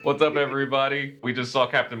What's up, everybody? We just saw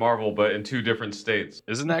Captain Marvel, but in two different states.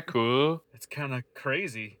 Isn't that cool? It's kind of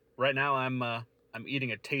crazy. Right now, I'm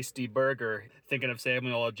eating a tasty burger, thinking of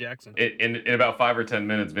Samuel L. Jackson. In about 5 or 10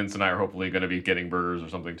 minutes, Vince and I are hopefully going to be getting burgers or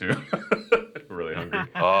something too. We're really hungry.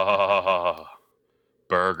 Oh,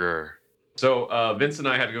 burger. So Vince and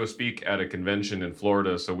I had to go speak at a convention in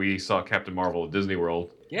Florida, so we saw Captain Marvel at Disney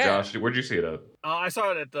World. Yeah. Josh, where'd you see it at? I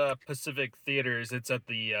saw it at the Pacific Theaters. It's at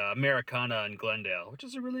the Americana in Glendale, which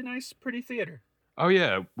is a really nice, pretty theater. Oh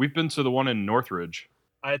yeah, we've been to the one in Northridge.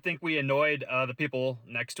 I think we annoyed the people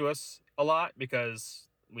next to us a lot because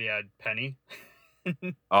we had Penny.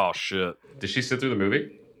 Oh shit. Did she sit through the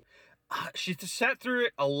movie? She sat through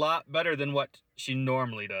it a lot better than what she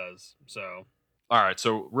normally does. So, All right,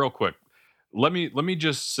 so real quick, let me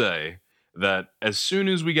just say that as soon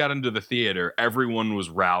as we got into the theater, everyone was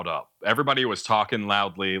riled up. Everybody was talking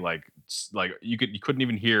loudly, like you couldn't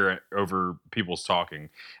even hear it over people's talking.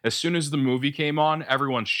 As soon as the movie came on,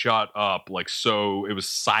 everyone shut up, like, so it was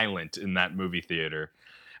silent in that movie theater.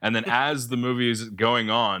 And then as the movie is going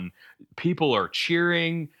on, people are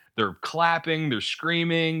cheering, they're clapping, they're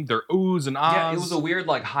screaming, they're oohs and ahs. Yeah, it was a weird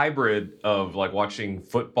like hybrid of like watching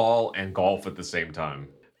football and golf at the same time.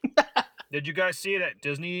 did you guys see it at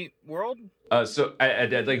Disney World? So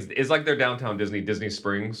it's like their downtown Disney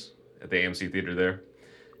Springs at the AMC theater there.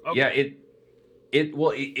 Okay. Yeah, it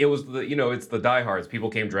was the it's the diehards. People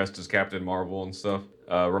came dressed as Captain Marvel and stuff.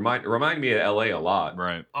 Remind me of LA a lot.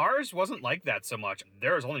 Right. Ours wasn't like that so much.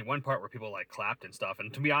 There was only one part where people like clapped and stuff,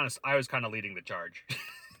 and to be honest, I was kind of leading the charge.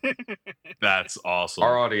 That's awesome.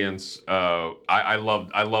 Our audience, I love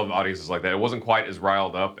audiences like that. It wasn't quite as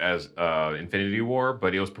riled up as Infinity War,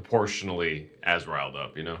 but it was proportionally as riled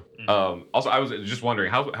up, you know. Mhm. Also, I was just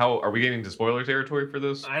wondering how are we getting into spoiler territory for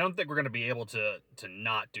this? I don't think we're gonna be able to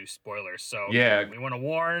not do spoilers. So Yeah. we want to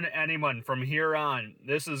warn anyone from here on.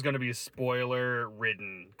 This is gonna be spoiler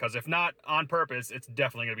ridden, because if not on purpose, it's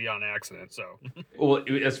definitely gonna be on accident. So Well,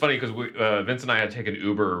 it's funny because Vince and I had taken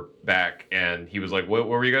Uber back, and he was like, "What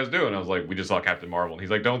were you guys doing?" I was like, "We just saw Captain Marvel." And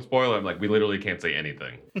he's like, "Don't spoil it." I'm like, "We literally can't say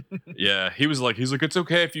anything." Yeah, he's like, it's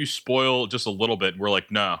okay if you spoil just a little bit. We're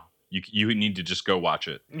like, no, you need to just go watch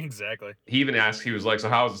it. exactly. He even asked, he was like, "So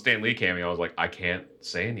how was the Stan Lee cameo?" I was like, "I can't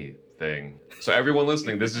say anything." So everyone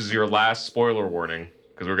listening, this is your last spoiler warning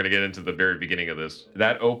because we're gonna get into the very beginning of this.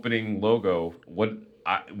 That opening logo,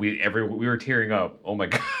 we were tearing up. Oh my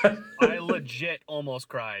god. I legit almost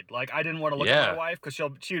cried. Like, I didn't want to look at my wife because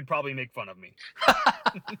she would probably make fun of me.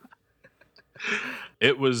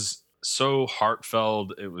 It was so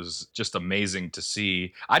heartfelt. It was just amazing to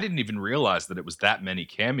see. I didn't even realize that it was that many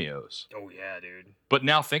cameos. Oh yeah, dude. But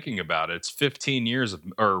now thinking about it, it's 15 years of,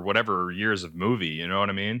 or whatever years of movie. You know what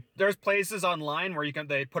I mean? There's places online where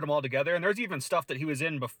they put them all together, and there's even stuff that he was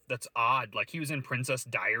in that's odd. Like, he was in Princess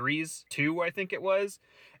Diaries 2, I think it was.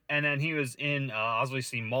 And then he was in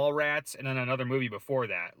obviously Mallrats, and then another movie before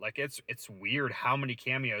that. Like, it's weird how many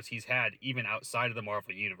cameos he's had even outside of the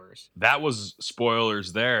Marvel universe. That was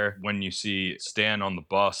spoilers there when you see Stan on the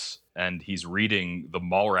bus and he's reading the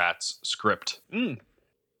Mallrats script.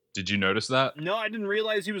 Did you notice that? No, I didn't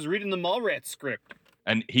realize he was reading the Mallrats script.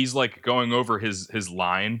 And he's like going over his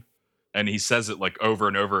line, and he says it like over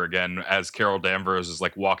and over again as Carol Danvers is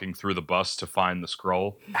like walking through the bus to find the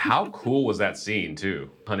scroll. How cool was that scene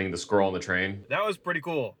too? Hunting the squirrel on the train. That was pretty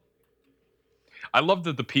cool. I love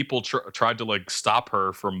that the people tried to like stop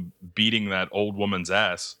her from beating that old woman's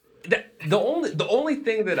ass. The only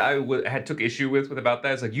thing that I had took issue with about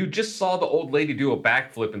that is like you just saw the old lady do a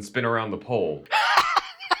backflip and spin around the pole.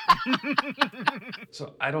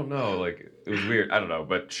 So I don't know, like it was weird. I don't know,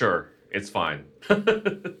 but sure, it's fine.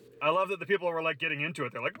 I love that the people were like getting into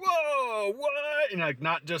it. They're like, "Whoa, what?" And like,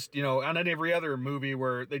 not just on every other movie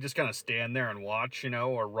where they just kind of stand there and watch,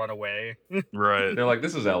 or run away. Right. They're like,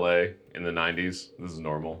 this is LA in the 90s. This is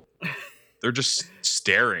normal. They're just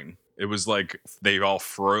staring. It was like they all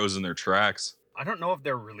froze in their tracks. I don't know if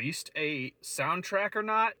they released a soundtrack or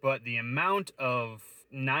not, but the amount of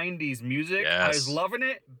 90s music, I was loving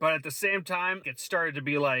it, but at the same time it started to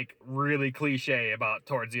be like really cliche about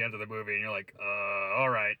towards the end of the movie, and you're like, all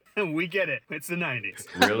right, we get it, it's the 90s.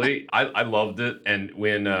 Really? I loved it. And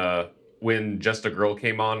when Just a Girl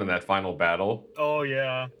came on in that final battle, oh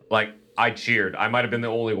yeah, like I cheered. I might have been the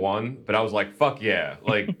only one, but I was like, fuck yeah.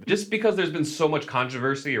 Like, just because there's been so much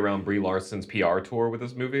controversy around Brie Larson's PR tour with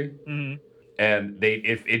this movie. And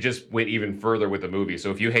it just went even further with the movie.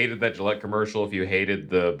 So if you hated that Gillette commercial, if you hated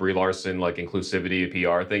the Brie Larson like inclusivity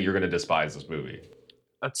PR thing, you're gonna despise this movie.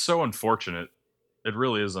 That's so unfortunate. It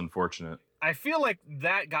really is unfortunate. I feel like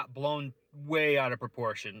that got blown way out of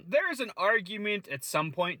proportion. There is an argument at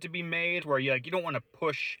some point to be made where you don't want to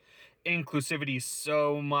push inclusivity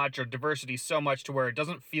so much or diversity so much to where it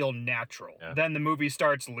doesn't feel natural. Yeah. Then the movie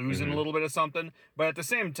starts losing Mhm. a little bit of something. But at the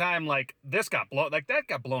same time, like this got blown, like that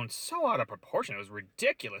got blown so out of proportion. It was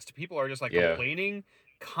ridiculous. People are just like Yeah. complaining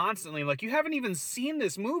constantly. Like, you haven't even seen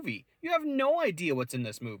this movie. You have no idea what's in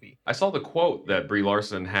this movie. I saw the quote that Brie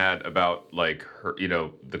Larson had about like her,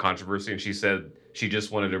 the controversy, and she said she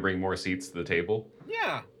just wanted to bring more seats to the table.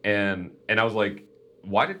 Yeah. And I was like,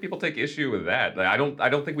 why did people take issue with that? Like, I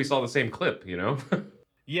don't think we saw the same clip, you know?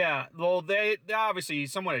 Yeah, well, they obviously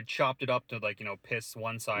someone had chopped it up to piss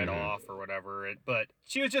one side Mhm. off or whatever. But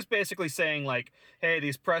she was just basically saying like, hey,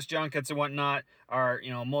 these press junkets and whatnot are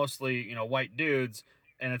mostly white dudes,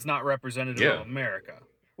 and it's not representative Yeah. of America.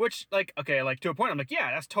 Which okay, to a point, I'm like,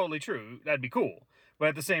 yeah, that's totally true. That'd be cool. But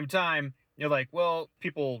at the same time, you're like, well,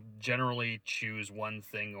 people generally choose one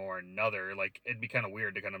thing or another. Like, it'd be kind of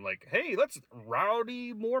weird to kind of like, hey, let's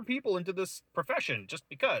rowdy more people into this profession just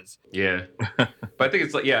because. Yeah. But I think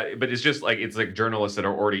it's like, yeah, but it's just like, it's like journalists that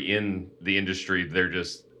are already in the industry. They're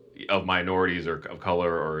just of minorities or of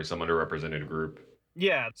color or some underrepresented group.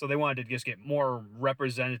 Yeah, so they wanted to just get more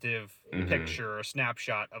representative Mhm. picture or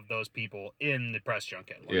snapshot of those people in the press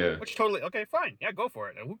junket. Yeah. Which totally, okay, fine. Yeah, go for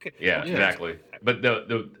it. Yeah, who cares? exactly. But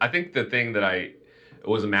I think the thing that I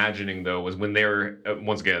was imagining though was when they're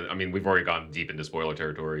once again, I mean, we've already gone deep into spoiler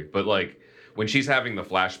territory, but like when she's having the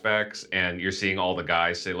flashbacks and you're seeing all the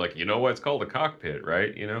guys say like, you know what, it's called a cockpit,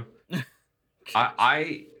 right? You know,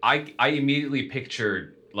 I immediately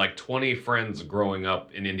pictured like 20 friends growing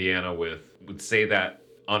up in Indiana would say that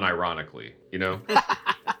unironically, you know.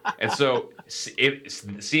 And so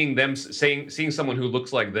seeing someone who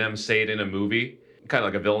looks like them say it in a movie, kind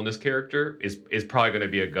of like a villainous character, is probably going to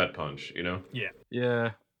be a gut punch, you know? Yeah.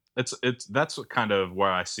 Yeah, it's that's what kind of what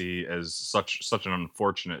I see as such an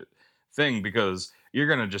unfortunate thing, because you're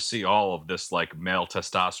gonna just see all of this like male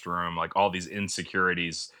testosterone, like all these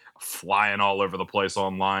insecurities flying all over the place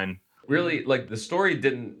online. Really, like the story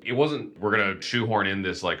it wasn't, we're going to shoehorn in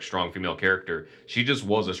this like strong female character. She just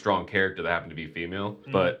was a strong character that happened to be female.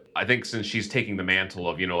 But I think since she's taking the mantle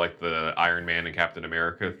of, like the Iron Man and Captain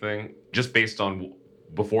America thing, just based on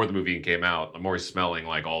before the movie came out, I'm always smelling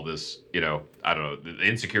like all this, I don't know, the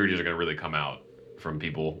insecurities are going to really come out from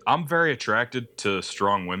people. I'm very attracted to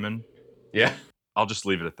strong women. Yeah. I'll just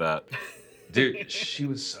leave it at that. Dude, she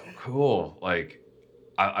was so cool. Like,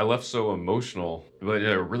 I left so emotional, but in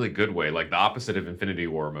a really good way, like the opposite of Infinity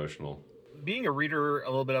War emotional. Being a reader a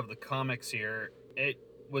little bit of the comics here, it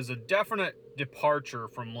was a definite departure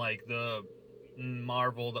from like the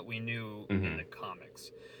Marvel that we knew in the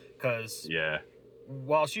comics. Because Yeah.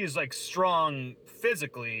 while she's like strong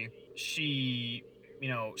physically, she,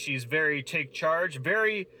 she's very take charge,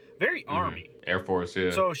 very, very army. Air Force,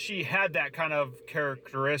 yeah. So she had that kind of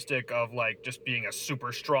characteristic of like just being a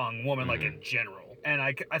super strong woman, like in general. And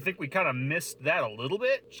I think we kind of missed that a little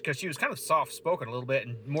bit because she was kind of soft spoken a little bit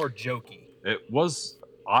and more jokey. It was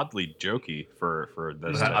oddly jokey for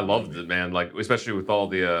this. I loved it, man. Like, especially with all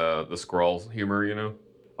the Skrull humor, you know.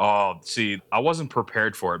 Oh, see, I wasn't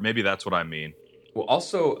prepared for it. Maybe that's what I mean. Well,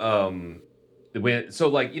 also,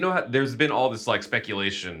 how there's been all this like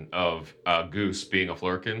speculation of Goose being a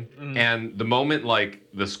Flurkin, and the moment like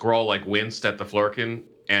the Skrull like winced at the Flurkin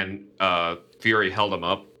and Fury held him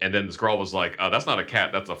up, and then the Skrull was like, "That's not a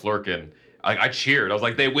cat, that's a Flurkin." I cheered. I was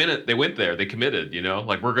like, "They win it! They went there. They committed. You know,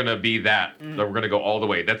 like we're gonna be that. We're gonna go all the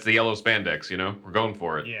way. That's the yellow spandex. You know, we're going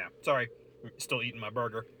for it." Yeah. Sorry, still eating my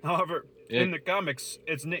burger. However, in the comics,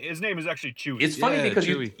 his name is actually Chewie. It's funny Yeah, because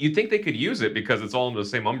Chewie. you think they could use it because it's all under the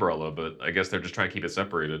same umbrella, but I guess they're just trying to keep it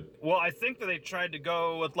separated. Well, I think that they tried to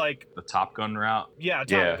go with like The Top Gun route, Top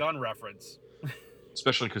Yeah. Gun reference.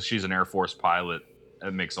 especially because she's an Air Force pilot. It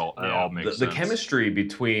all makes The sense. chemistry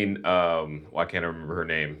between I can't remember her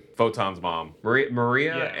name, Photon's mom,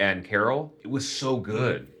 Maria Yeah. and Carol, it was so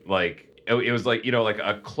good. Like it was like like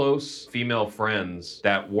a close female friends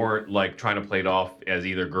that weren't like trying to play it off as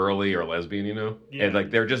either girly or lesbian, Yeah. and like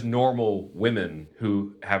they're just normal women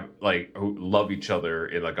who have who love each other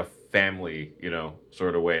in like a family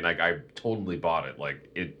sort of way, and like I totally bought it.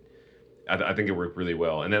 Like I think it worked really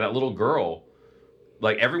well. And then that little girl,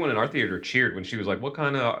 like everyone in our theater cheered when she was like, "What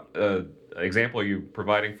kind of example are you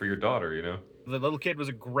providing for your daughter?" The little kid was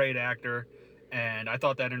a great actor, and I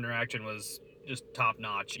thought that interaction was just top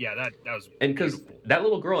notch. Yeah, that was And because beautiful. that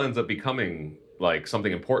little girl ends up becoming like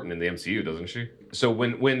something important in the MCU, doesn't she? So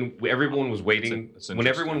when everyone was waiting, It's when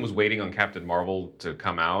everyone interesting. was waiting on Captain Marvel to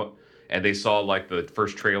come out, and they saw like the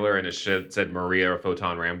first trailer and it said Maria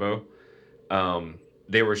Photon Rambo,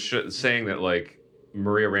 they were saying that like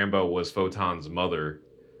Maria Rambeau was Photon's mother.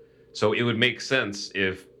 So it would make sense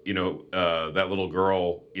if, that little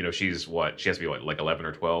girl, she's what? She has to be what, like 11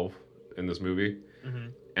 or 12 in this movie. Mm-hmm.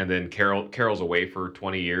 And then Carol's away for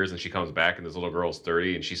 20 years and she comes back and this little girl's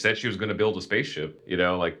 30 and she said she was going to build a spaceship,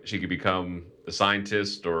 like she could become a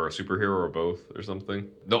scientist or a superhero or both or something.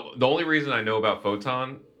 The only reason I know about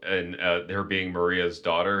Photon and her being Maria's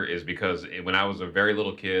daughter is because when I was a very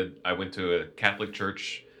little kid, I went to a Catholic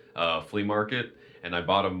church flea market and I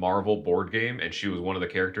bought a Marvel board game and she was one of the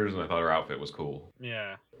characters and I thought her outfit was cool.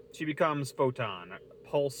 Yeah. She becomes Photon,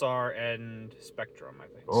 Pulsar, and Spectrum, I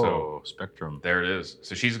think. Oh, Spectrum. There it is.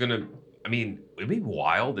 So she's gonna. I mean, it'd be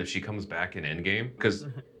wild if she comes back in Endgame because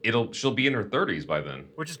she'll be in her 30s by then.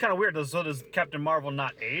 Which is kind of weird. So does Captain Marvel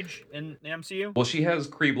not age in the MCU? Well, she has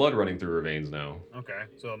Kree blood running through her veins now. Okay,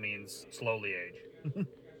 so it means slowly age.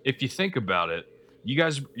 If you think about it, you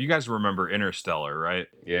guys remember Interstellar, right?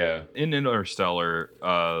 Yeah. In Interstellar,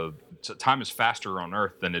 time is faster on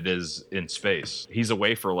Earth than it is in space. He's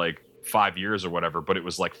away for like 5 years or whatever, but it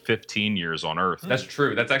was like 15 years on Earth. That's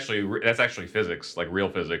true. That's actually physics, like real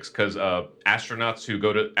physics, because astronauts who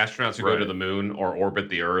go to the moon or orbit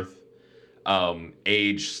the Earth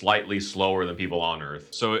age slightly slower than people on Earth.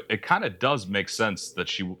 So it kind of does make sense that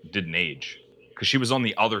she didn't age because she was on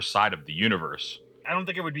the other side of the universe. I don't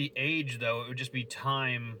think it would be age, though. It would just be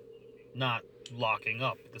time not locking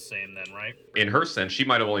up the same then, right? In her sense, she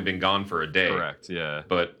might have only been gone for a day. Correct, yeah.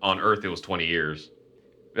 But on Earth, it was 20 years.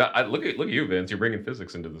 Yeah, look at you, Vince. You're bringing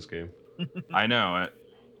physics into this game. I know.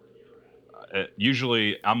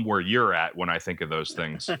 Usually, I'm where you're at when I think of those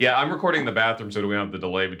things. Yeah, I'm recording in the bathroom, so we don't have the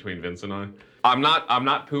delay between Vince and I. I'm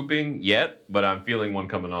not pooping yet, but I'm feeling one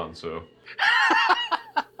coming on. So.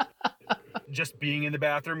 Just being in the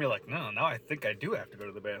bathroom, you're like, no, now I think I do have to go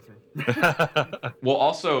to the bathroom. Well,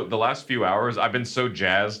 also the last few hours, I've been so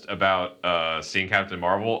jazzed about seeing Captain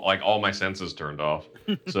Marvel, like all my senses turned off.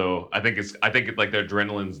 So I think like the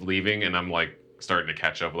adrenaline's leaving, and I'm like starting to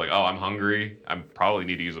catch up. Like, oh, I'm hungry. I probably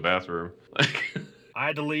need to use the bathroom. I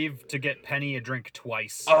had to leave to get Penny a drink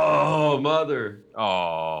twice. Oh, mother.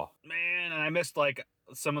 Oh Man, and I missed like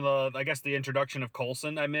some of the introduction of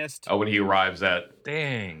Coulson I missed. Oh, when he arrives at...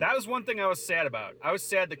 dang. That was one thing I was sad about. I was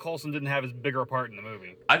sad that Coulson didn't have as bigger a part in the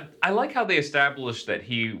movie. I like how they established that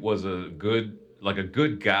he was a good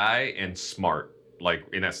guy and smart, like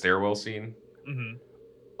in that stairwell scene. Mm-hmm.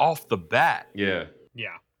 Off the bat. Yeah.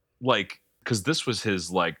 Yeah. Like, because this was his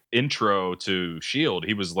like intro to S.H.I.E.L.D.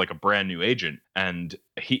 He was like a brand new agent, and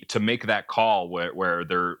he to make that call where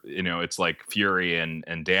they're, it's like Fury and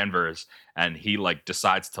Danvers, and he like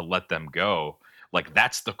decides to let them go. Like,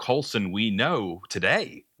 that's the Coulson we know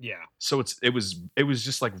today. Yeah. So it was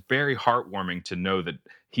just like very heartwarming to know that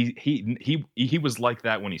he was like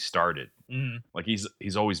that when he started. Mm-hmm. Like,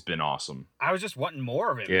 he's always been awesome. I was just wanting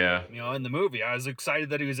more of him. Yeah. In the movie. I was excited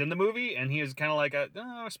that he was in the movie, and he was kind of like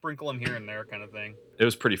sprinkle him here and there kind of thing. It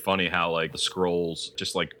was pretty funny how like the Skrulls,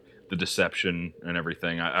 just like the deception and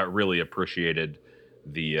everything. I really appreciated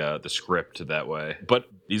the script that way. But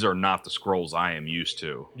these are not the Skrulls I am used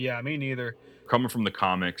to. Yeah, me neither. Coming from the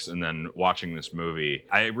comics and then watching this movie,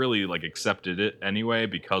 I really like accepted it anyway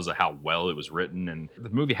because of how well it was written, and the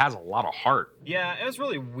movie has a lot of heart. Yeah, it was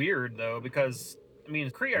really weird though, because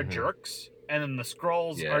Kree are jerks, and then the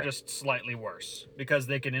Skrulls are just slightly worse because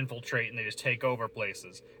they can infiltrate and they just take over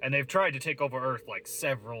places. And they've tried to take over Earth like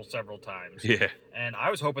several times. Yeah. And I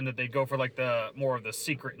was hoping that they'd go for like the more of the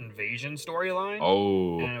secret invasion storyline.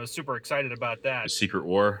 Oh. And I was super excited about that. The Secret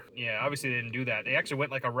War. Yeah, obviously they didn't do that. They actually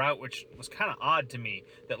went like a route which was kind of odd to me.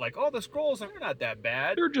 That like, the Skrulls are not that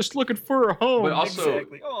bad. They're just looking for a home. But also,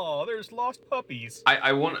 exactly. Oh, there's lost puppies.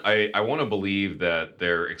 I want to believe that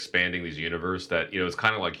they're expanding these universe, that it's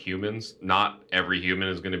kind of like humans. Not every human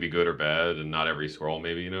is going to be good or bad, and not every Skrull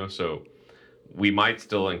maybe, so we might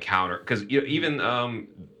still encounter, because even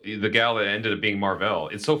the gal that ended up being Mar-Vell,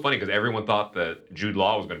 it's so funny because everyone thought that Jude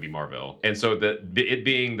Law was going to be Mar-Vell, and so that it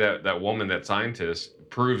being that woman, that scientist,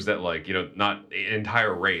 proves that like not an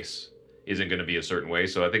entire race isn't going to be a certain way.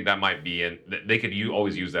 So I think that might be they could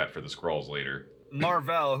always use that for the Skrulls later.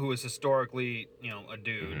 Mar-Vell, who was historically a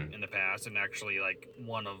dude in the past, and actually like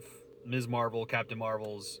one of Ms. Marvel, Captain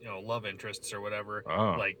Marvel's, love interests or whatever.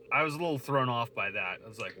 Oh. Like, I was a little thrown off by that. I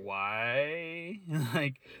was like, why?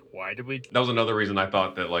 Why did we? That was another reason I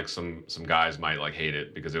thought that like some guys might like hate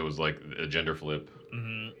it, because it was like a gender flip.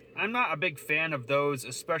 Mm-hmm. I'm not a big fan of those,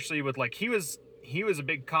 especially with like he was a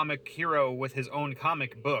big comic hero with his own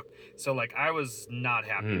comic book, so like I was not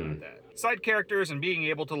happy with that. Side characters and being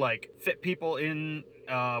able to like fit people in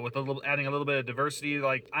with adding a little bit of diversity,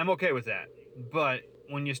 like I'm okay with that, but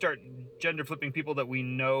when you start gender flipping people that we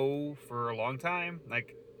know for a long time,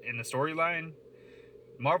 like in the storyline,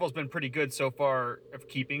 Marvel's been pretty good so far of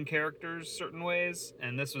keeping characters certain ways,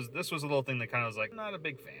 and this was a little thing that kind of was like, not a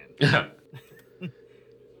big fan.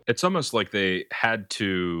 It's almost like they had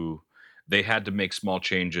to make small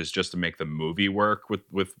changes just to make the movie work with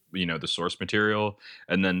the source material,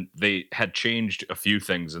 and then they had changed a few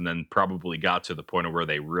things and then probably got to the point of where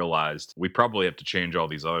they realized we probably have to change all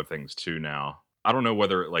these other things too now. I don't know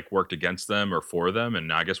whether it like worked against them or for them,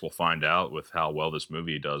 and I guess we'll find out with how well this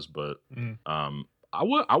movie does, but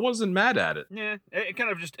I wasn't mad at it. Yeah, it kind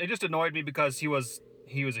of just annoyed me because he was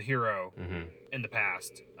a hero Mm-hmm. in the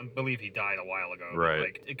past. I believe he died a while ago. Right.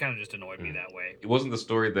 Like, it kind of just annoyed me that way. It wasn't the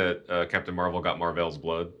story that Captain Marvel got Marvel's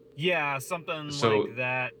blood. Yeah, something So, like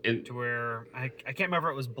that. To where I can't remember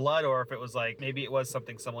if it was blood or if it was like maybe it was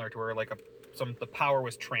something similar to where like the power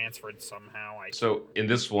was transferred somehow. So in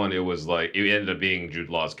this one, it was like it ended up being Jude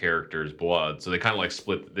Law's character's blood. So they kind of like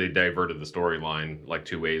they diverted the storyline like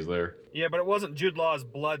two ways there. Yeah, but it wasn't Jude Law's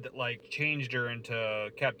blood that like changed her into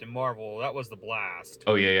Captain Marvel. That was the blast.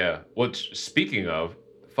 Oh yeah. Which speaking of,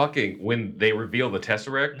 fucking when they reveal the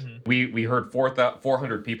Tesseract, we heard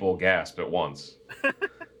 400 people gasp at once.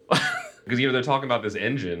 Because they're talking about this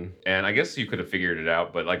engine, and I guess you could have figured it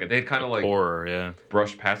out, but like they kind of like Horror, yeah.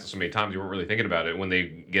 brushed past it so many times you weren't really thinking about it. When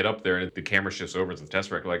they get up there and the camera shifts over to the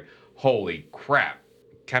Tesseract, like, holy crap!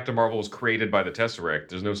 Captain Marvel was created by the Tesseract.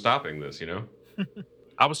 There's no stopping this,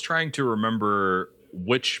 I was trying to remember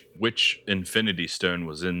which Infinity Stone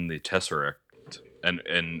was in the Tesseract,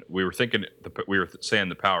 and we were thinking we were saying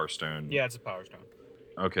the Power Stone. Yeah, it's a Power Stone.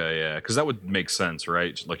 Okay, yeah, because that would make sense,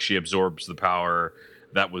 right? Like she absorbs the power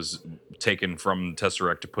that was taken from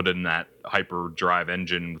Tesseract to put in that hyperdrive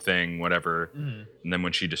engine thing, whatever. And then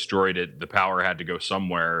when she destroyed it, the power had to go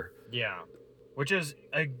somewhere. Yeah. Which is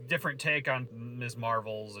a different take on Ms.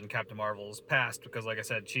 Marvel's and Captain Marvel's past, because like I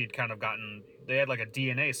said, she'd kind of they had like a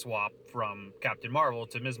DNA swap from Captain Marvel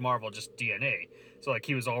to Ms. Marvel, just DNA. So like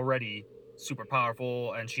he was already super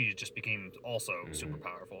powerful and she just became also super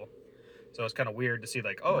powerful. So it's kind of weird to see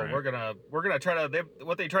like, oh, Right. we're gonna try to.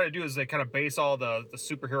 What they try to do is they kind of base all the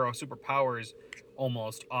superhero superpowers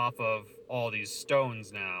almost off of all these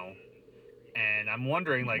stones now. And I'm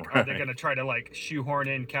wondering, like, are they Right. gonna try to like shoehorn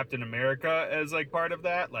in Captain America as like part of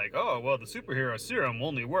that? Like, oh, well, the superhero serum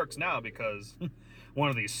only works now because one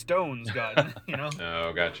of these stones got,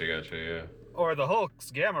 Oh, gotcha, yeah. or the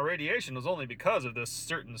Hulk's gamma radiation was only because of this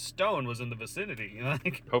certain stone was in the vicinity.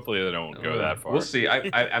 Like, Hopefully they don't go that far. We'll see.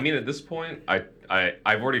 I mean, at this point, I've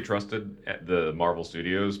already trusted the Marvel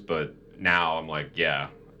Studios, but now I'm like, yeah,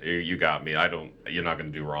 you got me. You're not gonna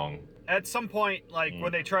do wrong. at some point, like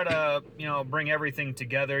when they try to, bring everything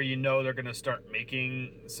together, they're gonna start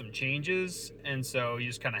making some changes, and so you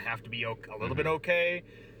just kind of have to be a little bit okay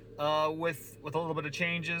with a little bit of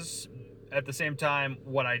changes. At the same time,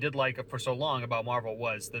 what I did like for so long about Marvel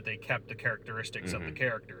was that they kept the characteristics of the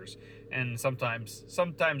characters, and sometimes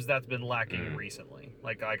that's been lacking recently.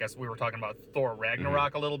 Like I guess we were talking about Thor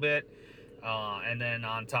Ragnarok a little bit, and then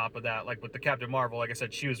on top of that, like with the Captain Marvel, like I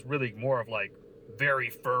said, she was really more of like very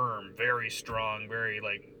firm, very strong, very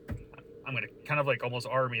like I'm gonna kind of like almost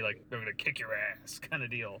army, like I'm gonna kick your ass kind of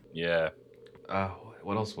deal. Yeah.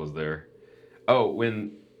 What else was there? Oh,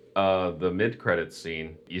 when the mid-credits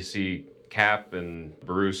scene, you see Cap and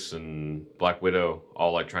Bruce and Black Widow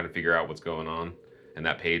all like trying to figure out what's going on, and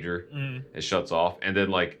that pager it shuts off, and then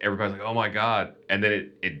like everybody's like, oh my god, and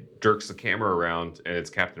then it jerks the camera around, and it's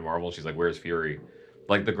Captain Marvel. She's like, where's Fury?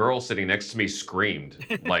 Like the girl sitting next to me screamed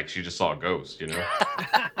like she just saw a ghost,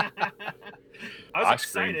 I was I excited,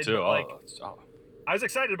 screamed too. but, like, Oh. I was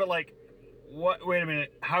excited, but like, what? Wait a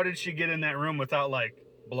minute, how did she get in that room without like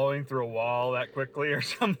blowing through a wall that quickly or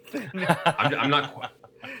something? I'm not.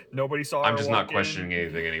 Nobody saw her. I'm just not walk in. questioning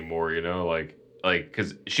anything anymore. Like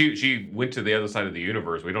because she went to the other side of the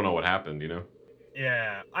universe. We don't know what happened.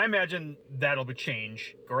 Yeah, I imagine that'll be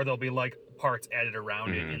change, or there'll be like parts added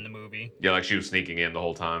around it in the movie. Yeah, like she was sneaking in the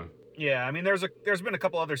whole time. Yeah, I mean, there's been a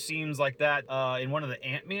couple other scenes like that. In one of the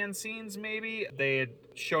Ant-Man scenes, maybe they had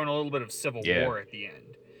shown a little bit of Civil War at the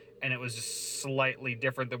end, and it was just slightly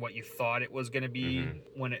different than what you thought it was going to be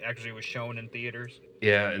when it actually was shown in theaters.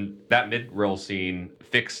 Yeah, and that mid-roll scene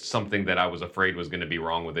fixed something that I was afraid was going to be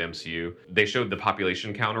wrong with the MCU. They showed the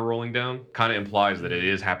population counter rolling down. Kind of implies that it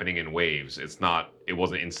is happening in waves. It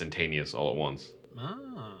wasn't instantaneous all at once.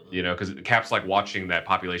 Oh. You know, because Cap's like watching that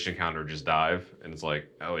population counter just dive, and it's like,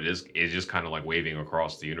 oh, it's just kind of like waving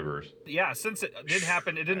across the universe. Yeah, since it did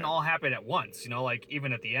happen, it didn't all happen at once. You know, like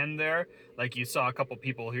even at the end there, like you saw a couple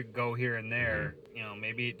people who go here and there. You know,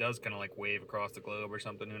 maybe it does kind of like wave across the globe or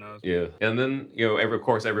something. Who knows? Yeah, and then of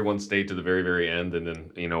course, everyone stayed to the very, very end, and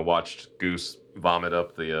then watched Goose vomit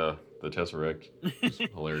up the Tesseract. It's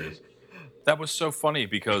hilarious. That was so funny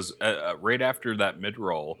because right after that mid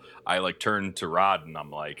roll, I like turned to Rod and I'm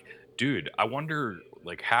like, dude, I wonder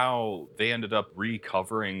like how they ended up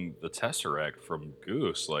recovering the Tesseract from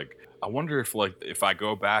Goose. Like, I wonder if I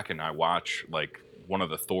go back and I watch like one of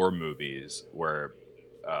the Thor movies where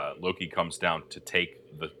Loki comes down to take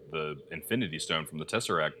the Infinity Stone from the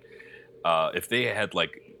Tesseract, if they had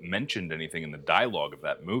like mentioned anything in the dialogue of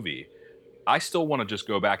that movie, I still want to just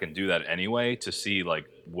go back and do that anyway to see like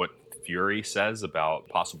what Fury says about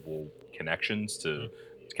possible connections to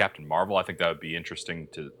Captain Marvel. I think that would be interesting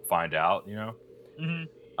to find out,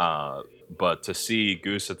 but to see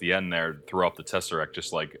Goose at the end there throw up the Tesseract,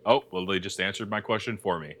 just like, oh, well, they just answered my question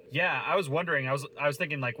for me. Yeah, I was wondering. I was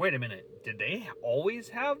thinking like, wait a minute, did they always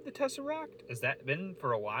have the Tesseract? Has that been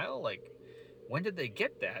for a while? Like, when did they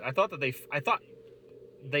get that? I thought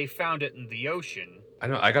they found it in the ocean. I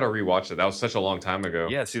know. I gotta rewatch it. That was such a long time ago.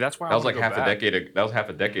 Yeah, see, that's why that I was like wanna go half back. a decade. That was half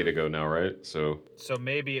a decade ago now, right? So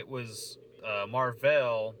maybe it was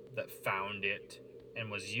Marvel that found it and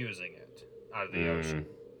was using it out of the ocean.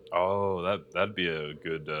 Oh, that'd be a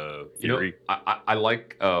good theory. I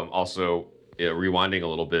like also rewinding a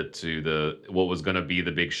little bit to what was going to be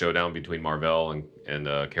the big showdown between Marvel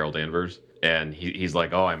and Carol Danvers, and he's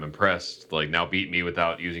like, "Oh, I'm impressed. Like, now beat me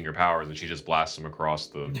without using your powers," and she just blasts him across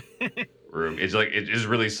the room. It's like it just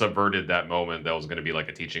really subverted that moment that was going to be like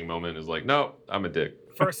a teaching moment. It's like, no, I'm a dick.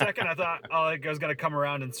 For a second, I thought, it was gonna come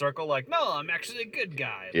around in circle. Like, no, I'm actually a good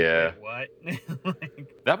guy. Like, Yeah. wait, what?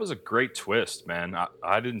 That was a great twist, man.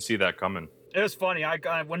 I didn't see that coming. It was funny.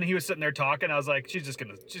 When he was sitting there talking, I was like, she's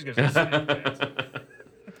gonna snap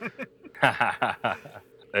that.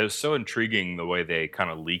 It was so intriguing the way they kind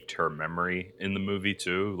of leaked her memory in the movie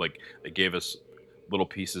too. Like they gave us little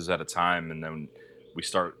pieces at a time, and then we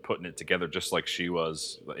start putting it together just like she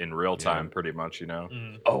was in real time, pretty much.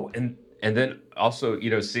 Oh, and then also,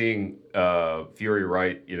 seeing Fury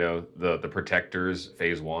write, the Protectors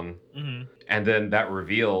Phase 1. And then that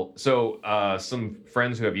reveal. So some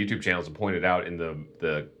friends who have YouTube channels have pointed out in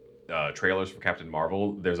the trailers for Captain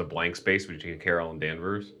Marvel, there's a blank space between Carol and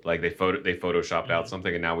Danvers. Like they photoshopped out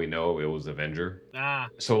something, and now we know it was Avenger.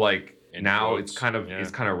 So like now it's kind of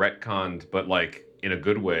retconned, but like in a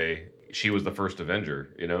good way. She was the first Avenger,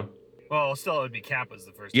 Well, still, it would be Cap as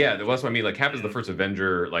the first. Yeah, that's what I mean. Like Cap is the first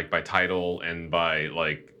Avenger, like by title and by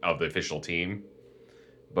like of the official team.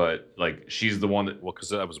 But like she's the one that. Well, because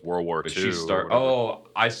that was World War II. She Oh,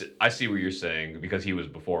 I see what you're saying because he was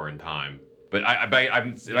before in time. But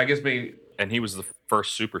I guess maybe. And he was the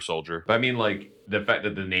first super soldier. But I mean, like the fact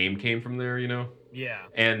that the name came from there, Yeah.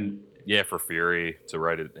 And yeah, for Fury to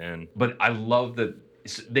write it in. But I love that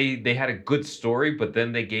they had a good story, but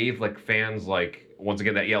then they gave like fans like. Once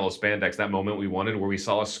again, that yellow spandex, that moment we wanted where we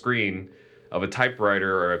saw a screen of a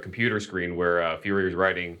typewriter or a computer screen where Fury was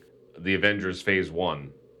writing the Avengers Phase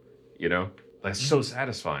 1, That's so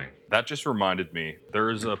satisfying. That just reminded me,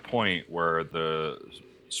 there is a point where the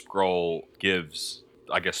Skrull gives,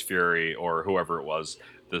 I guess, Fury or whoever it was,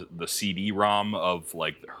 the CD-ROM of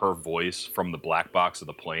like her voice from the black box of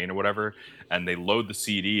the plane or whatever, and they load the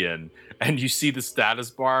CD in, and you see the status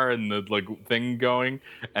bar and the like thing going,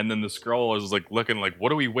 and then the Skrull is like looking like,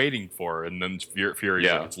 what are we waiting for? And then Fury's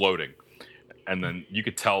like, it's loading, and then you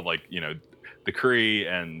could tell like the Kree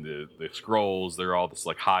and the Skrulls, they're all this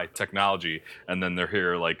like high technology, and then they're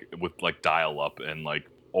here like with like dial up and like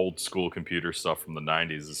old school computer stuff from the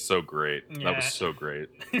 90s. Is so great. Yeah. That was so great.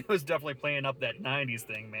 It was definitely playing up that 90s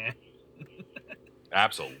thing, man.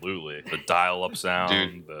 Absolutely. The dial-up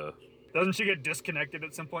sound. Dude. Doesn't she get disconnected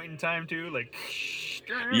at some point in time too? Like,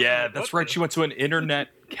 yeah, that's right. She went to an internet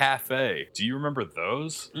cafe. Do you remember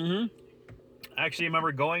those? I actually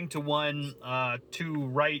remember going to one to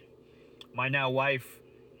write my now wife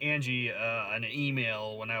Angie an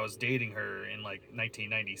email when I was dating her in like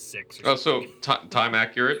 1996 or something. So time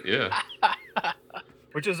accurate, yeah.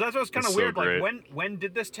 That was kind of weird. So like when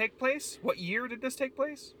did this take place? What year did this take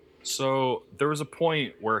place? So there was a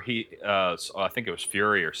point where he I think it was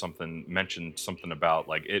Fury or something, mentioned something about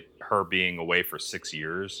like her being away for 6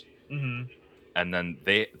 years. And then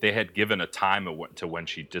they had given a time to when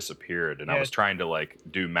she disappeared, and I was trying to like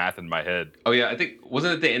do math in my head. Oh yeah, I think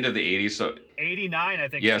wasn't it the end of the 80s? So 89, I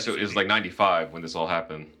think. Yeah, so it was like 95 when this all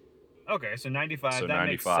happened. Okay, so 95. So that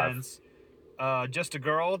 95. Makes sense. Just a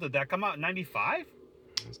Girl, did that come out in 95?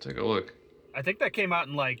 Let's take a look. I think that came out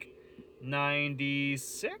in like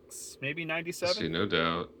 96, maybe 97. See, no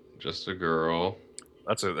doubt. Just a Girl.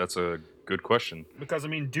 That's a good question. Because I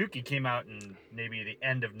mean, Dookie came out in maybe the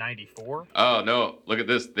end of 94. Oh no! Look at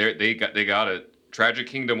this. They got it. Tragic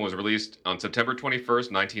Kingdom was released on September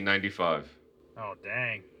 21st, 1995. Oh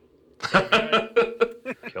dang!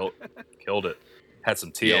 Killed it. Had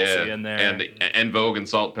some TLC in there. And Vogue and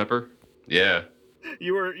Salt Pepper. Yeah.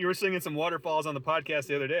 You were singing some Waterfalls on the podcast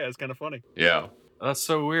the other day. It's kind of funny. Yeah. That's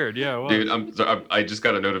so weird. Yeah. Well. Dude, I just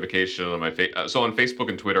got a notification on my so on Facebook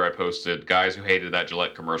and Twitter I posted guys who hated that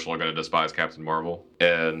Gillette commercial are going to despise Captain Marvel,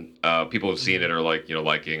 and people who've seen it are like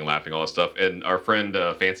liking and laughing all that stuff. And our friend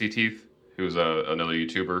Fancy Teeth, who's another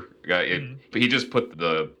YouTuber guy, he just put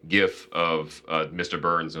the GIF of Mr.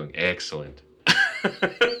 Burns doing excellent.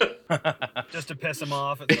 Just to piss him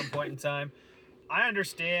off at some point in time. I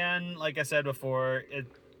understand, like I said before,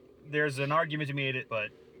 there's an argument to be made, but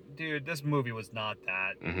dude, this movie was not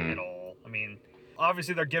that at all. I mean,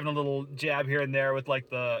 obviously they're giving a little jab here and there with like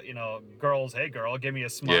the, girls, hey girl, give me a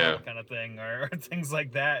smile kind of thing or things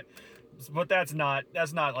like that. But that's not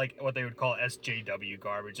like what they would call SJW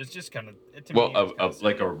garbage. It's just kind of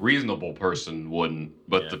like a reasonable person wouldn't,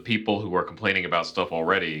 but the people who are complaining about stuff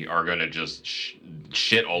already are gonna just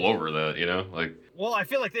shit all over that, like. Well, I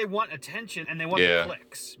feel like they want attention and they want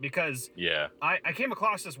clicks because I came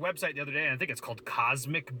across this website the other day and I think it's called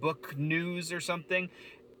Cosmic Book News or something.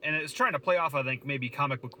 And it's trying to play off, I think, maybe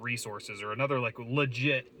Comic Book Resources or another, like,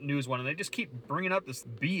 legit news one. And they just keep bringing up this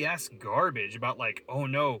BS garbage about, like, oh,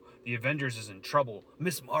 no, the Avengers is in trouble.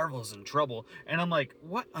 Miss Marvel's in trouble. And I'm like,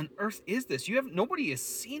 what on earth is this? Nobody has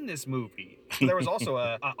seen this movie. There was also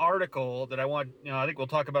an article that I think we'll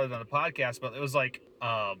talk about it on the podcast, but it was, like,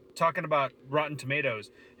 talking about Rotten Tomatoes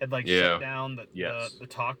had, like, shut down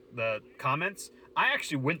the comments. I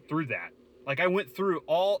actually went through that. Like, I went through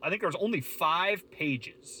I think there was only 5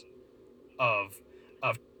 pages of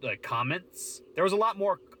like comments. There was a lot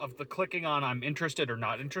more of the clicking on I'm interested or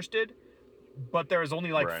not interested, but there was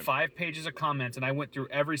only like 5 pages of comments, and I went through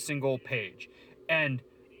every single page. And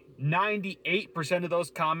 98% of those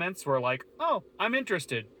comments were like, oh, I'm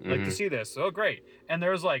interested, like to see this. Oh, great. And there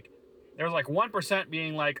was like 1%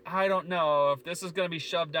 being like, I don't know if this is going to be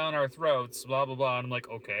shoved down our throats, blah, blah, blah. And I'm like,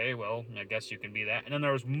 okay, well, I guess you can be that. And then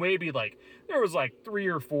there was 3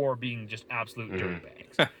 or 4 being just absolute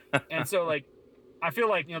dirtbags. And so, like, I feel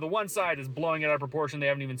like, the one side is blowing it out of proportion. They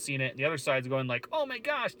haven't even seen it. And the other side's going like, oh my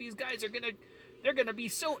gosh, these guys they're going to be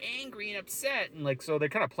so angry and upset. And like, so they're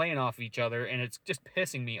kind of playing off each other. And it's just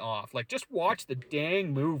pissing me off. Like, just watch the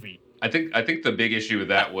dang movie. I think the big issue with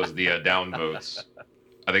that was the downvotes.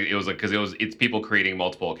 I think it was like because it's people creating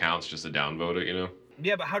multiple accounts just to downvote it,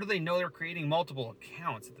 Yeah, but how do they know they're creating multiple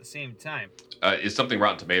accounts at the same time? It's something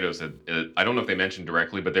Rotten Tomatoes had. I don't know if they mentioned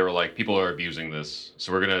directly, but they were like, people are abusing this,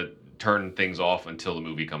 so we're gonna turn things off until the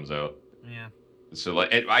movie comes out. Yeah. So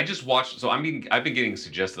like, I just watched. So I've been getting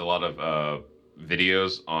suggested a lot of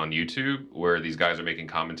videos on YouTube where these guys are making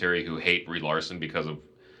commentary who hate Brie Larson because of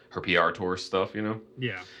her PR tour stuff,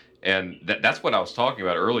 Yeah. And that's what I was talking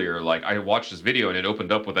about earlier. Like, I watched this video and it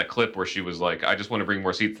opened up with that clip where she was like, I just want to bring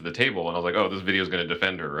more seats to the table. And I was like, oh, this video is going to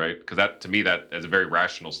defend her, right? Because that, to me, that is a very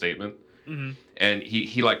rational statement. Mm-hmm. And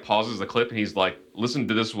he like pauses the clip and he's like, listen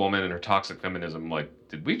to this woman and her toxic feminism. I'm like,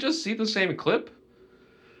 did we just see the same clip?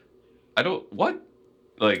 What?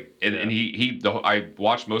 Like, and I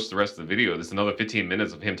watched most of the rest of the video. There's another 15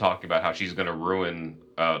 minutes of him talking about how she's going to ruin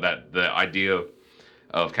the idea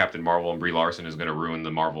of Captain Marvel and Brie Larson is going to ruin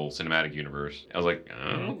the Marvel Cinematic Universe. I was like,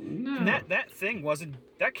 oh, no. And that thing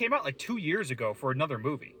that came out like 2 years ago for another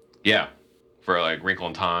movie. Yeah, for like Wrinkle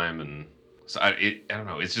in Time, and so I don't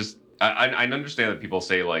know. It's just I understand that people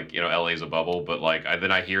say like LA's a bubble, but like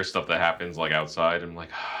then I hear stuff that happens like outside, and I'm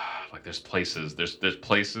like, like there's places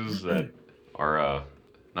that are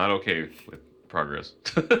not okay with progress.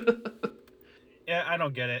 Yeah, I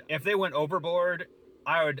don't get it. If they went overboard,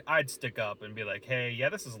 I'd stick up and be like, hey, yeah,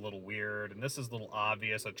 this is a little weird and this is a little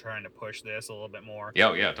obvious. I'm trying to push this a little bit more.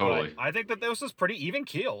 Yeah, totally. But I think that this was pretty even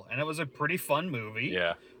keel and it was a pretty fun movie.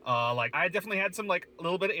 Yeah. Like I definitely had some like a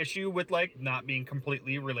little bit of issue with like not being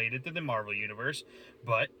completely related to the Marvel universe,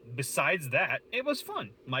 but besides that, it was fun.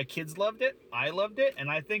 My kids loved it, I loved it, and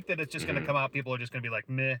I think that it's just gonna come out. People are just gonna be like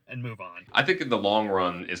meh and move on. I think in the long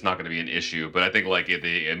run, it's not gonna be an issue, but I think like at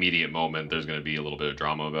the immediate moment, there's gonna be a little bit of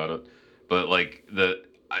drama about it. But like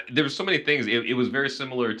there were so many things. It was very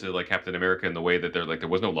similar to like Captain America in the way that there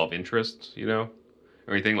was no love interest, or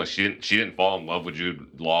anything. Like she didn't fall in love with Jude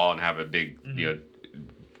Law and have a big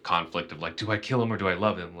conflict of like, do I kill him or do I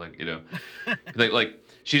love him? Like like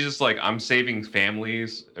she's just like, I'm saving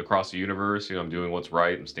families across the universe. You know, I'm doing what's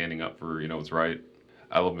right. I'm standing up for what's right.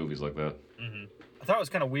 I love movies like that. Mm-hmm. I thought it was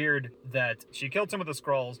kind of weird that she killed some of the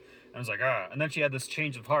Skrulls, and I was like, and then she had this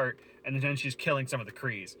change of heart, and then she's killing some of the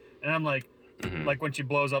Krees, and I'm like, like when she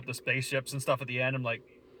blows up the spaceships and stuff at the end, I'm like,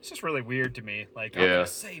 it's just really weird to me. Like, I'm gonna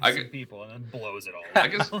save some people, and then blows it all. I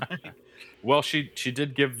guess. Well, she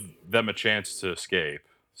did give them a chance to escape.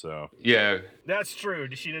 So yeah, that's true.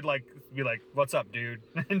 She did like be like, "What's up, dude?"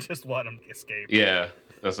 and just let him escape. Yeah,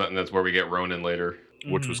 that's where we get Ronan later,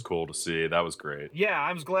 which was cool to see. That was great. Yeah,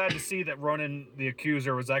 I was glad to see that Ronan the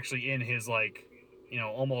Accuser was actually in his like,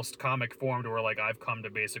 almost comic form to where like I've come to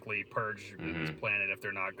basically purge this planet if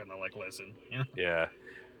they're not gonna like listen. Yeah.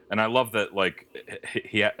 And I love that, like,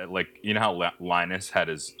 he had, like, you know how Linus had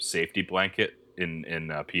his safety blanket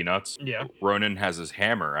in Peanuts? Yeah. Ronan has his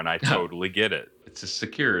hammer, and I totally get it. It's his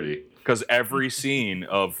security. Because every scene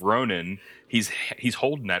of Ronan, he's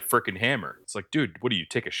holding that freaking hammer. It's like, dude, what do you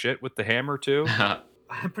take a shit with the hammer too?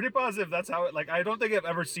 I'm pretty positive that's how it, like, I don't think I've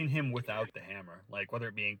ever seen him without the hammer, like, whether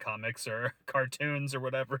it be in comics or cartoons or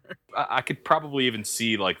whatever. I could probably even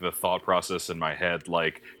see, like, the thought process in my head,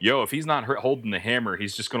 like, yo, if he's not holding the hammer,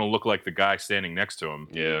 he's just going to look like the guy standing next to him.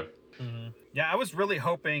 Yeah. Mm-hmm. Yeah, I was really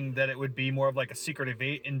hoping that it would be more of, like, a secret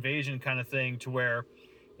invasion kind of thing to where,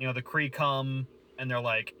 the Kree come and they're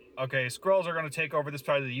like, okay, Skrulls are going to take over this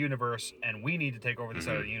side of the universe, and we need to take over this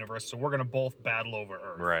side of the universe, so we're going to both battle over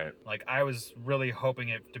Earth. Right. Like, I was really hoping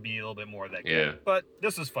it to be a little bit more of that. Yeah. But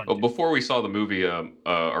this is fun. Well, before we saw the movie,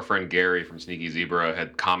 our friend Gary from Sneaky Zebra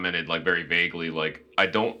had commented, like, very vaguely, like, I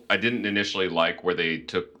didn't initially like where they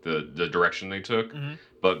took the direction they took,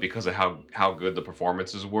 but because of how good the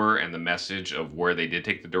performances were and the message of where they did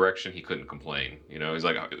take the direction, he couldn't complain. He's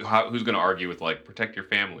like, who's going to argue with, like, protect your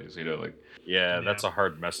families? Like. Yeah, that's a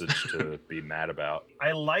hard message to be mad about.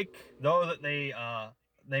 I like, though, that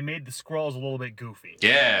they made the Skrulls a little bit goofy.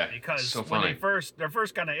 Yeah, because so when funny. they're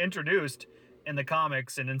first kind of introduced in the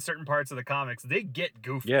comics and in certain parts of the comics, they get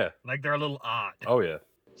goofy. Yeah, like they're a little odd. Oh yeah.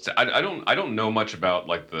 So I don't know much about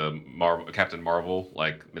like the Captain Marvel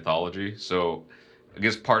like mythology, so I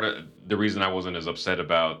guess part of the reason I wasn't as upset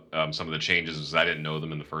about some of the changes is I didn't know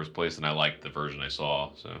them in the first place, and I liked the version I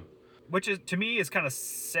saw. So. Which is, to me, is kind of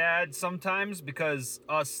sad sometimes, because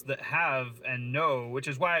us that have and know, which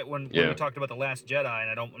is why when we talked about The Last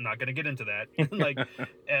Jedi, and I'm not going to get into that, like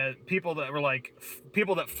people that were like,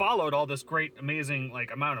 people that followed all this great, amazing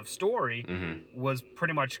like amount of story was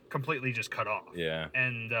pretty much completely just cut off. Yeah.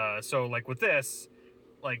 And so like with this,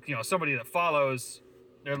 like, somebody that follows,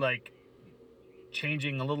 they're like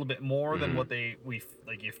changing a little bit more than what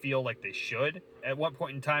you feel like they should. At what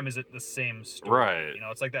point in time is it the same story? Right.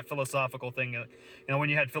 It's like that philosophical thing. When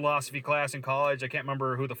you had philosophy class in college, I can't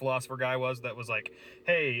remember who the philosopher guy was that was like,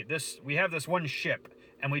 hey, we have this one ship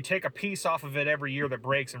and we take a piece off of it every year that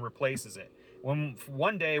breaks and replaces it. When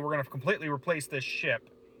one day we're going to completely replace this ship,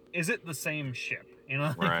 is it the same ship?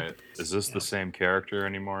 Right. Is this the same character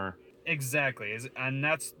anymore? Exactly, and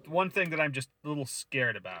that's one thing that I'm just a little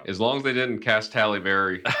scared about. As long as they didn't cast Halle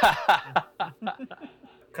Berry.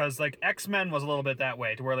 Because like X-Men was a little bit that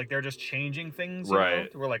way, to where like they're just changing things,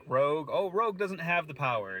 right? To where like Rogue doesn't have the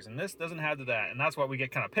powers, and this doesn't have that, and that's what we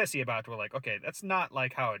get kind of pissy about. We're like, okay, that's not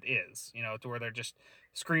like how it is, to where they're just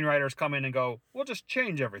screenwriters come in and go, we'll just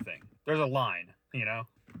change everything. There's a line,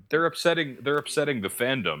 They're upsetting the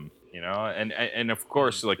fandom. And of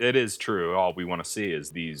course, like, it is true. All we want to see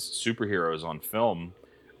is these superheroes on film,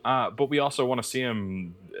 but we also want to see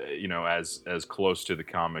them, as close to the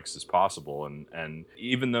comics as possible. And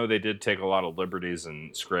even though they did take a lot of liberties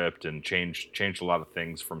in script and changed a lot of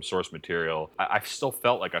things from source material, I still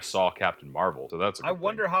felt like I saw Captain Marvel. So that's. I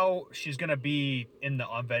wonder how she's gonna be in the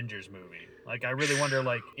Avengers movie. Like, I really wonder,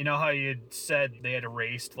 like, how you said they had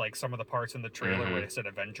erased like some of the parts in the trailer where they said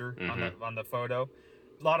Avenger on the photo.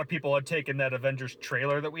 A lot of people had taken that Avengers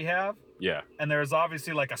trailer that we have. Yeah. And there's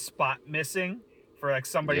obviously like a spot missing for like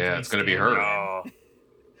somebody. Yeah, it's gonna be her. Oh.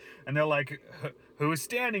 And they're like, who's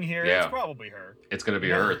standing here? Yeah. It's probably her. It's gonna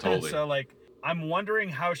be her, totally. So like, I'm wondering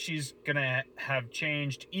how she's gonna have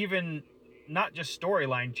changed, even not just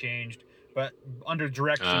storyline changed, but under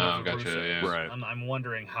direction of Russo. Yeah. Right. I'm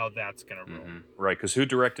wondering how that's gonna roll. Right, because who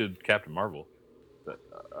directed Captain Marvel?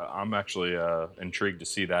 I'm actually intrigued to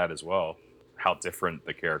see that as well. How different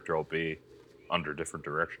the character will be under different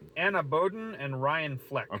direction. Anna Boden and Ryan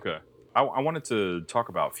Fleck. Okay. I wanted to talk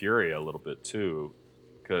about Fury a little bit too,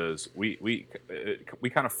 because we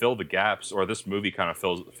kind of fill the gaps, or this movie kind of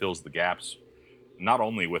fills the gaps, not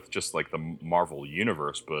only with just like the Marvel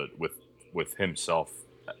universe, but with himself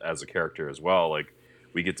as a character as well. Like,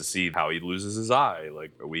 We get to see how he loses his eye.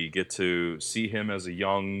 Like we get to see him as a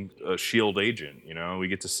young Shield agent. You know, we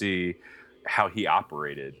get to see how he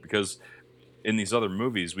operated because in these other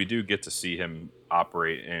movies we do get to see him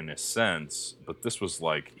operate in a sense, but this was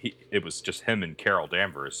like it was just him and Carol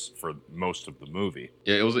Danvers for most of the movie.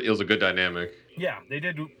 Yeah, it was a good dynamic. Yeah, they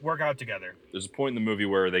did work out together. There's a point in the movie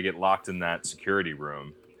where they get locked in that security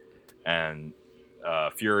room, and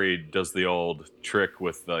Fury does the old trick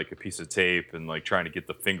with like a piece of tape and like trying to get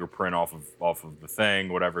the fingerprint off of the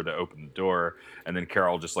thing, whatever, to open the door, and then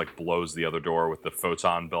Carol just like blows the other door with the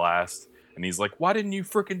photon blast, and he's like, "Why didn't you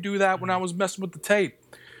freaking do that when I was messing with the tape?"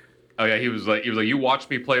 Oh yeah, he was like, you watched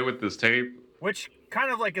me play with this tape. Which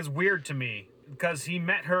kind of like is weird to me because he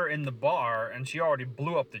met her in the bar and she already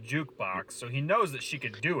blew up the jukebox, so he knows that she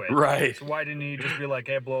could do it. Right. So why didn't he just be like,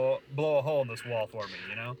 "Hey, blow a hole in this wall for me,"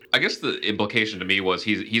 you know? I guess the implication to me was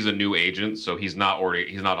he's a new agent, so he's not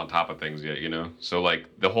on top of things yet, you know. So like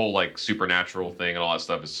the whole like supernatural thing and all that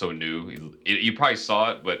stuff is so new. You probably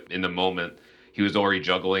saw it, but in the moment he was already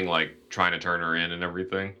juggling, like trying to turn her in and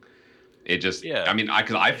everything. It just, Yeah. I mean,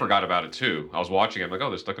 because I forgot about it too. I was watching it, I'm like, oh,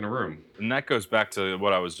 they're stuck in a room. And that goes back to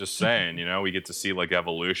what I was just saying. You know, we get to see like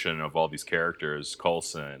evolution of all these characters,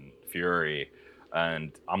 Coulson, Fury,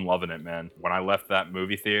 and I'm loving it, man. When I left that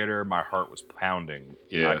movie theater, my heart was pounding.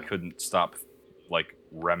 Yeah. I couldn't stop like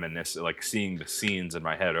reminiscing, like seeing the scenes in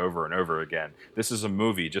my head over and over again. This is a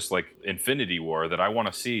movie just like Infinity War that I want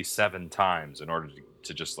to see 7 times in order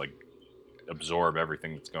to just like absorb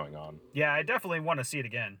everything that's going on. Yeah, I definitely want to see it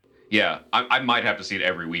again. Yeah, I might have to see it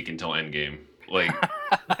every week until Endgame. Like,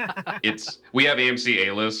 we have AMC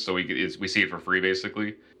A-list, so we see it for free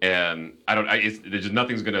basically, and there's just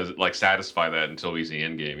nothing's gonna like satisfy that until we see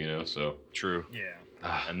Endgame, you know. So True.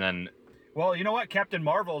 Yeah. And then Well, you know what? Captain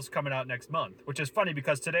Marvel's coming out next month, which is funny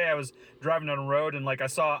because today I was driving down the road and like I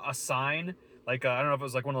saw a sign, like I don't know if it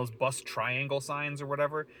was like one of those bus triangle signs or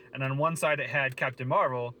whatever, and on one side it had Captain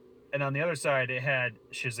Marvel, and on the other side it had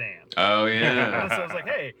Shazam. Oh yeah. So I was like,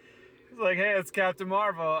 hey, it's Captain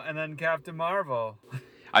Marvel, and then Captain Marvel.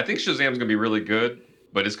 I think Shazam's gonna be really good,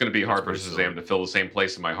 but it's gonna be hard for pretty Shazam to fill the same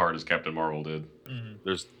place in my heart as Captain Marvel did.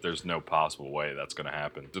 Mm-hmm. there's no possible way that's going to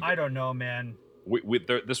happen. I don't know, man.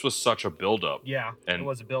 This was such a build-up. Yeah, And- it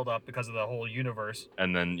was a build-up because of the whole universe.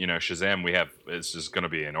 And then, you know, Shazam, it's just going to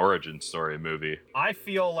be an origin story movie. I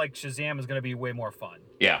feel like Shazam is going to be way more fun.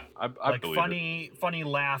 Yeah. I Like believe it. funny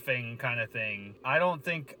laughing kind of thing. I don't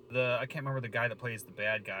think I can't remember the guy that plays the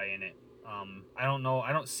bad guy in it. I don't know.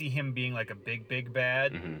 I don't see him being like a big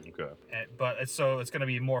bad. Mm-hmm. Okay. But it's going to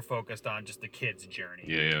be more focused on just the kid's journey.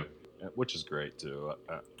 Yeah. Which is great, too.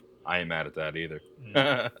 I ain't mad at that either.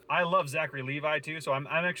 I love Zachary Levi too, so I'm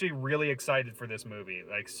actually really excited for this movie.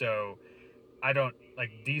 Like, so I don't like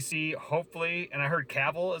DC. Hopefully, and I heard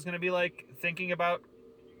Cavill is going to be like thinking about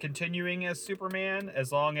continuing as Superman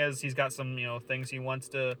as long as he's got some things he wants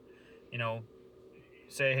to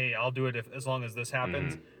say. Hey, I'll do it as long as this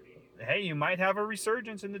happens. Hey, you might have a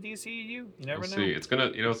resurgence in the DCEU. You never know. See, it's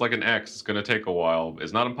gonna, it's like an X. It's gonna take a while.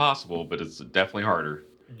 It's not impossible, but it's definitely harder.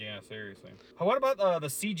 Yeah, seriously. What about the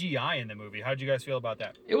CGI in the movie? How'd you guys feel about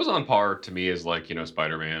that? It was on par to me as like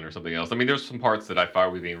Spider-Man or something else. I mean, there's some parts that I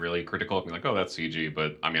thought were being really critical of me, like, oh, that's CG,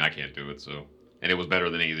 but I mean, I can't do it. So, and it was better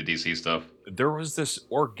than any of the DC stuff. There was this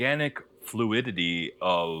organic fluidity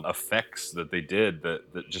of effects that they did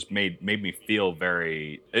that just made me feel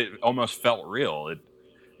it almost felt real.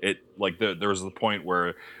 It like there was the point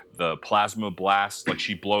where the plasma blast, like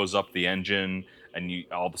she blows up the engine, and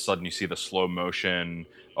all of a sudden you see the slow motion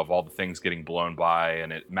of all the things getting blown by,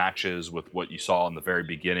 and it matches with what you saw in the very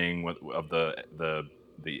beginning of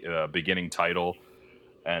the beginning title,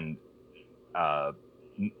 and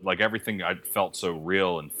like everything I felt so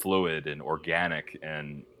real and fluid and organic,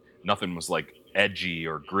 and nothing was like edgy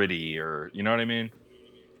or gritty or you know what I mean.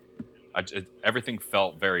 Everything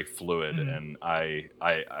felt very fluid, and I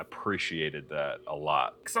appreciated that a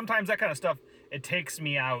lot. Sometimes that kind of stuff, it takes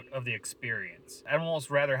me out of the experience. I'd almost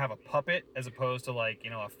rather have a puppet as opposed to like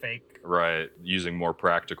a fake. Right, using more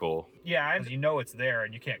practical. Yeah, it's there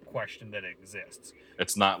and you can't question that it exists.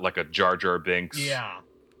 It's not like a Jar Jar Binks. Yeah,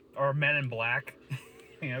 or Men in Black.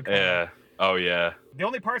 Yeah. Oh yeah. The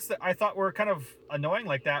only parts that I thought were kind of annoying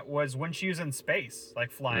like that was when she was in space,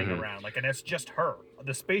 like flying around, like, and it's just her.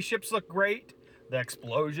 The spaceships look great, the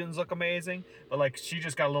explosions look amazing, but like she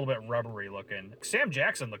just got a little bit rubbery looking. Sam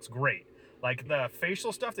Jackson looks great. Like the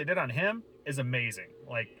facial stuff they did on him is amazing.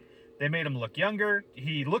 Like they made him look younger.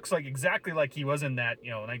 He looks like exactly like he was in that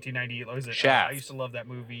 1990. What was it? Shaft. I used to love that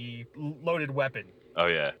movie, Loaded Weapon. Oh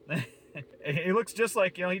yeah. He looks just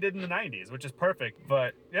like he did in the 90s, which is perfect.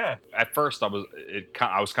 But yeah, At first I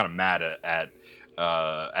was kind of mad at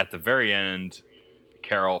At the very end,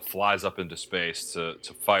 Carol flies up into space to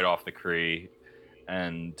fight off the Kree,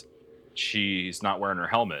 and she's not wearing her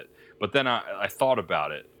helmet. But then I thought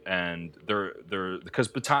about it, and because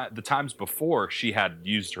the times before she had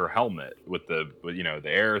used her helmet with the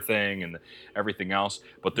air thing and everything else.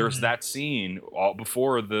 But there's that scene all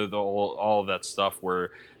before all of that stuff where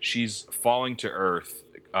she's falling to Earth.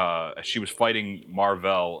 She was fighting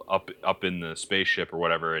Marvel up in the spaceship or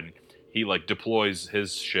whatever, and he like deploys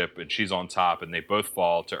his ship and she's on top and they both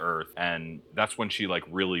fall to Earth, and that's when she like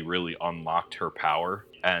really unlocked her power,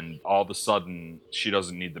 and all of a sudden she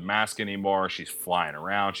doesn't need the mask anymore. She's flying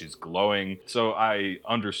around, she's glowing. So I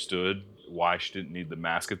understood why she didn't need the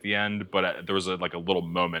mask at the end, but there was a little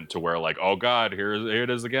moment to where like, oh god, here it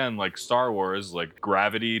is again, like Star Wars, like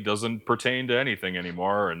gravity doesn't pertain to anything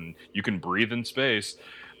anymore and you can breathe in space.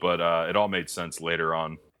 But it all made sense later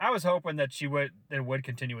on. I was hoping that it would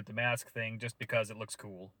continue with the mask thing just because it looks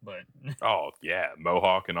cool, but Oh yeah,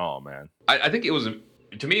 mohawk and all, man. I think it was,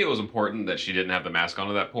 to me, it was important that she didn't have the mask on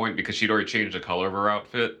at that point because she'd already changed the color of her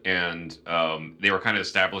outfit, and they were kind of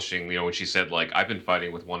establishing, when she said like, "I've been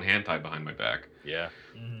fighting with one hand tied behind my back." Yeah.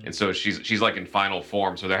 And so she's like in final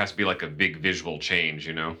form, so there has to be like a big visual change,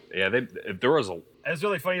 Yeah, there was a. It was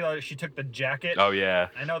really funny though. She took the jacket. Oh yeah.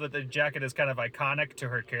 I know that the jacket is kind of iconic to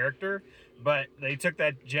her character, but they took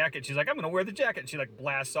that jacket. She's like, I'm gonna wear the jacket. And she like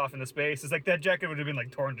blasts off into space. It's like that jacket would have been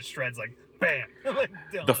like torn to shreds, like bam. Like,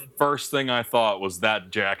 the first thing I thought was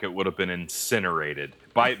that jacket would have been incinerated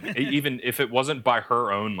by even if it wasn't by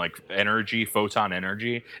her own like energy, photon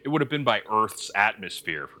energy, it would have been by Earth's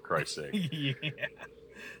atmosphere, for Christ's sake. Yeah.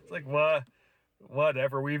 It's like what?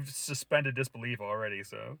 Whatever. We've suspended disbelief already.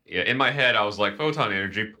 So Yeah, in my head, I was like, photon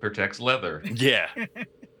energy protects leather. Yeah.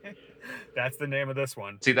 that's the name of this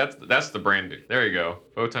one. See, that's the branding. There you go.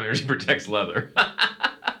 Photon energy protects leather.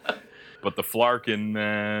 But the Flarkin,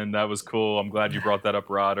 man, that was cool. I'm glad you brought that up,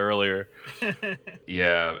 Rod, earlier.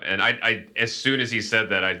 Yeah, and I as soon as he said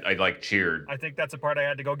that, I like cheered. I think that's a part I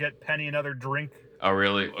had to go get Penny another drink. Oh,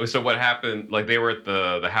 really? So what happened, like they were at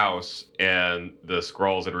the house and the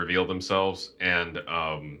Skrulls had revealed themselves, and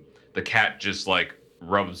the cat just like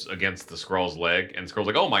rubs against the Skrull's leg, and Skrull's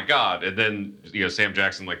like, oh my god, and then Sam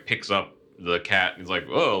Jackson like picks up the cat and he's like,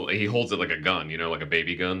 oh, he holds it like a gun, like a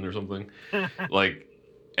baby gun or something. Like,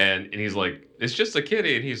 and he's like, it's just a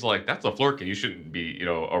kitty, and he's like, that's a Flurkin, you shouldn't be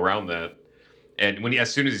around that. And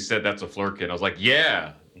as soon as he said that's a Flurkin, I was like,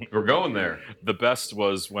 yeah, we're going there. The best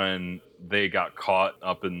was when they got caught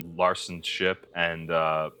up in Larson's ship, and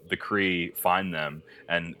the Kree find them,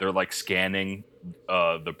 and they're like scanning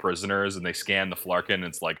the prisoners, and they scan the Flarkin, and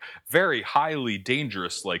it's like very highly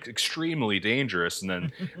dangerous, like extremely dangerous. And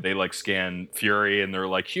then they like scan Fury, and they're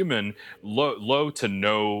like human, low to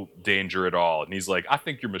no danger at all. And he's like, I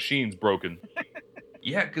think your machine's broken.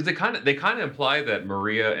 Yeah, because they kind of imply that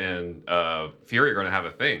Maria and Fury are going to have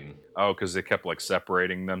a thing. Oh, because they kept like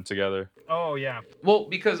separating them together. Oh yeah. Well,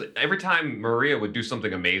 because every time Maria would do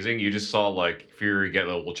something amazing, you just saw like Fury get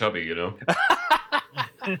a little chubby,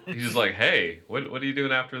 He's just like, hey, what are you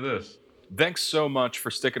doing after this? Thanks so much for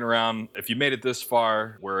sticking around. If you made it this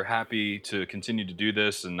far, we're happy to continue to do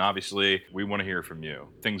this, and obviously we want to hear from you.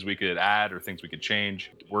 Things we could add or things we could change.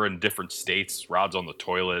 We're in different states. Rod's on the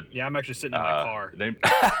toilet. Yeah, I'm actually sitting in my car.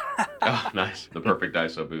 Oh, nice. The perfect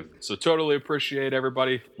ISO booth. So totally appreciate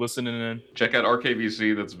everybody listening in. Check out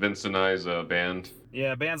RKVC. That's Vince and I's band.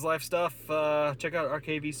 Yeah, Band's Life stuff. Check out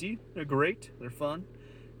RKVC. They're great. They're fun.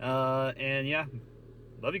 And yeah,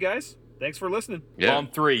 love you guys. Thanks for listening. Yeah. On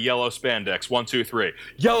 3, yellow spandex. 1, 2, 3.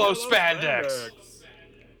 Yellow spandex.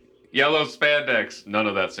 Yellow spandex. None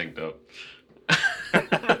of that synced up.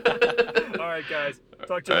 All right, guys.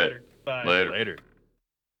 Talk to you later. Bye. Later. Later.